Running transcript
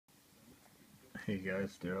Hey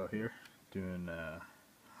guys, Daryl here, doing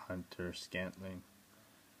Hunter Scantling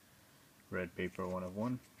Red Paper 1 of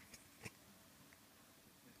 1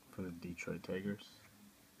 for the Detroit Tigers.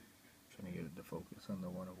 Trying to get it to focus on the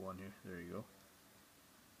 1 of 1 here. There you go.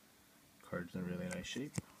 Card's in really nice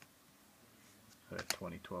shape. A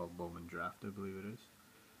 2012 Bowman draft, I believe it is.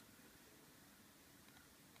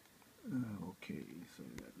 Okay, so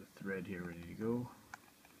I got the thread here ready to go.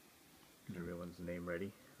 Everyone's name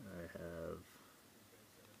ready. I have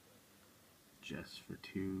Jess for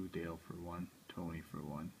 2, Dale for 1, Tony for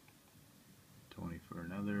 1, Tony for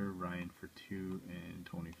another, Ryan for 2, and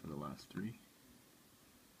Tony for the last 3.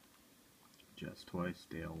 Jess twice,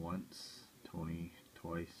 Dale once, Tony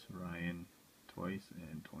twice, Ryan twice,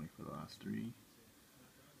 and Tony for the last 3.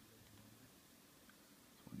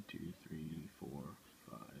 1, 2, 3, 4,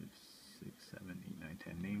 5, 6, 7, 8, 9,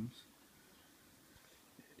 10 names.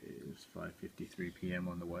 It is 5:53 p.m.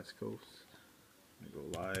 on the West Coast. I'm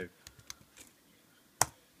going to go live.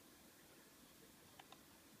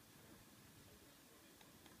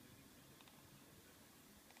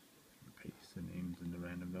 Paste the names into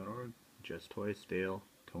random.org. Jess twice, Dale,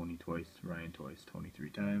 Tony twice, Ryan twice, Tony 3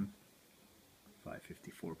 times.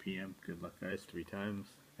 5:54 p.m. Good luck, guys. 3 times.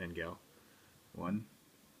 And gal. 1,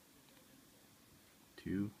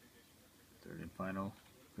 2, third and final.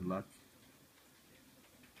 Good luck.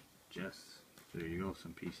 Jess. There you go.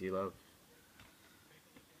 Some PC love.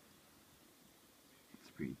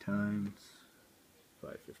 3 times.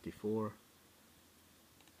 5:54.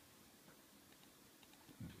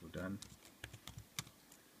 We're done.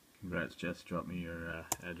 Congrats, Jess. Drop me your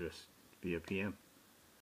address via PM.